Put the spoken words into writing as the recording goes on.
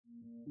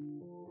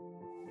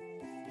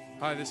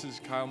Hi, this is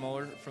Kyle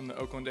Muller from the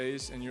Oakland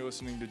A's, and you're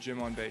listening to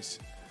Jim on Base.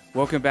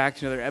 Welcome back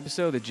to another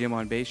episode of the Jim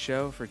on Base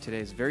show. For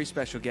today's very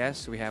special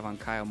guest, we have on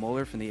Kyle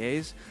Muller from the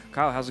A's.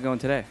 Kyle, how's it going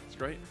today? It's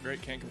great,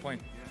 can't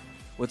complain.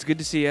 Well, it's good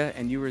to see you,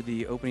 and you were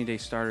the opening day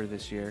starter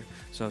this year.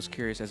 So I was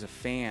curious, as a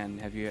fan,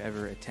 have you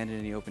ever attended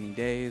any opening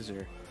days?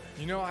 Or?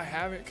 You know, I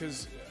haven't,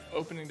 because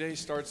opening day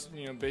starts,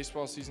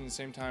 baseball season the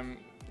same time,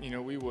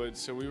 we would.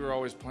 So we were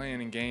always playing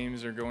in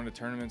games or going to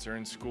tournaments or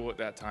in school at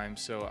that time.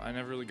 So I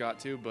never really got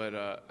to,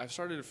 but I've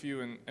started a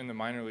few in the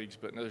minor leagues,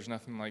 but there's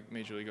nothing like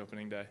Major League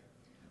opening day.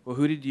 Well,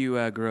 who did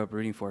you grow up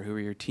rooting for? Who were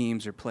your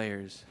teams or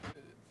players?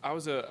 I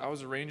was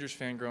a Rangers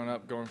fan growing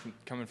up,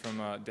 coming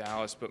from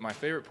Dallas, but my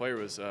favorite player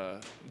was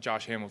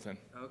Josh Hamilton.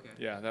 Okay.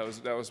 Yeah,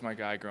 that was my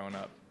guy growing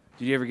up.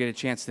 Did you ever get a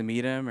chance to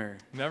meet him, or?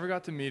 Never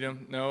got to meet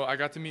him. No, I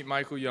got to meet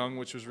Michael Young,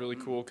 which was really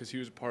cool because he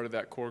was a part of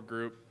that core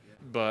group.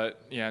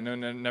 But yeah, no,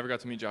 never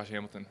got to meet Josh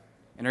Hamilton.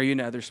 And are you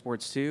into other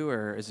sports too,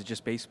 or is it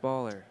just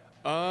baseball? Or?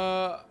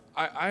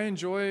 I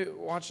enjoy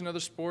watching other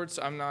sports.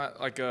 I'm not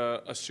like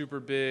a super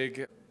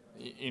big,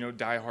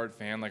 diehard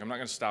fan. Like, I'm not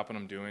going to stop what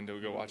I'm doing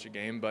to go watch a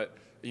game. But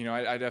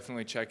I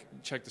definitely check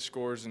the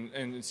scores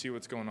and see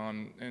what's going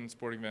on in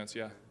sporting events.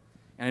 Yeah.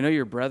 And I know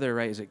your brother,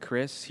 right? Is it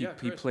Chris? He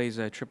Chris. plays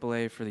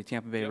AAA for the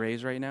Tampa Bay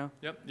Rays right now.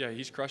 Yep. Yeah,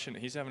 he's crushing it.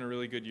 He's having a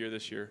really good year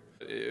this year.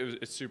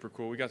 It's super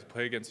cool. We got to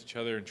play against each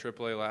other in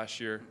AAA last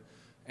year,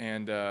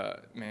 and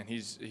man,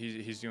 he's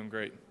doing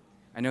great.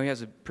 I know he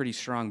has a pretty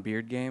strong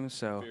beard game.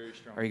 So,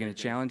 are you going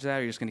to challenge that, or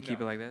are you just going to keep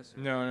it like this?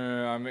 No.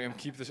 I'm gonna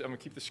keep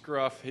the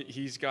scruff.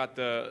 He's got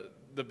the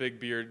big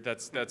beard.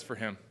 That's for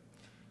him.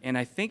 And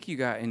I think you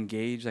got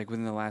engaged like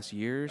within the last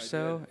year or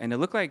so. Did. And it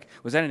looked like,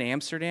 was that in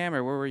Amsterdam,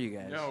 or where were you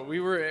guys? No, we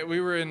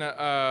were in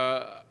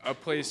a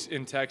place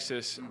in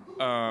Texas.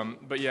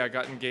 But yeah, I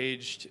got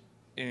engaged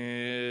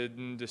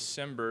in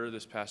December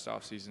this past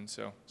off season.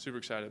 So super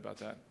excited about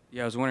that.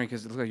 Yeah, I was wondering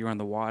because it looked like you were on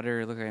the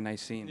water. It looked like a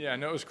nice scene. Yeah,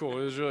 no, it was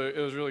cool. It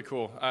was really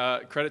cool.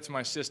 Credit to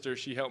my sister.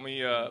 She helped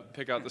me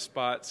pick out the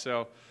spot.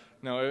 So.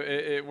 No,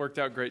 it worked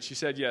out great. She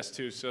said yes,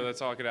 too, so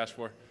that's all I could ask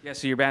for. Yeah,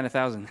 so you're batting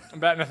 1,000. I'm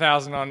batting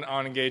 1,000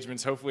 on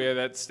engagements. Hopefully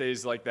that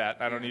stays like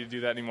that. I don't need to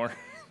do that anymore.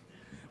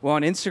 Well,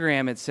 on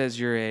Instagram, it says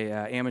you're a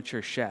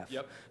amateur chef.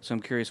 Yep. So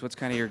I'm curious, what's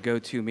kind of your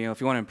go-to meal?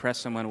 If you want to impress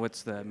someone,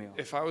 what's the meal?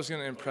 If I was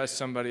going to impress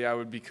somebody, I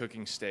would be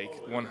cooking steak,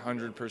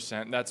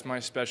 100%. That's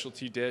my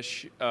specialty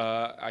dish.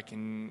 I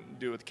can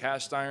do it with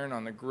cast iron,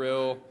 on the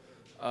grill,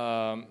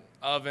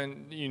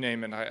 oven, you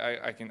name it.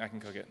 I can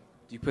cook it.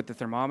 Do you put the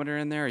thermometer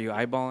in there? Are you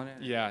eyeballing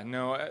it? Yeah,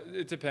 no,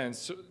 it depends.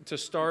 So, to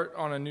start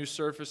on a new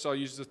surface, I'll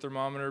use the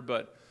thermometer,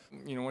 but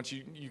once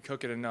you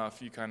cook it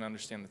enough, you kind of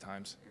understand the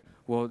times.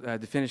 Well, to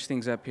finish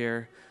things up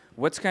here,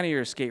 what's kind of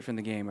your escape from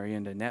the game? Are you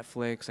into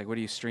Netflix? Like, what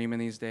are you streaming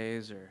these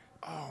days? Or?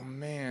 Oh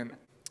man,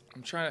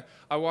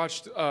 I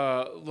watched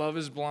Love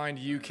Is Blind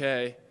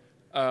UK.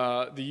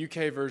 The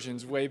UK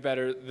version's way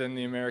better than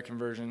the American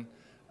version.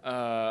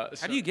 How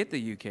do you get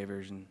the UK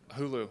version?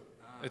 Hulu.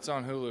 It's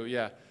on Hulu,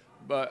 yeah.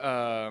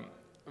 But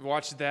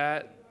watch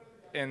that,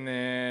 and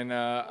then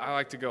I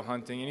like to go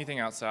hunting, anything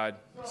outside.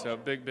 So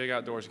big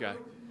outdoors guy.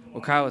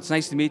 Well, Kyle, it's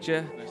nice to meet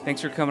you.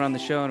 Thanks for coming on the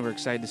show, and we're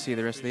excited to see you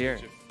the rest of the year.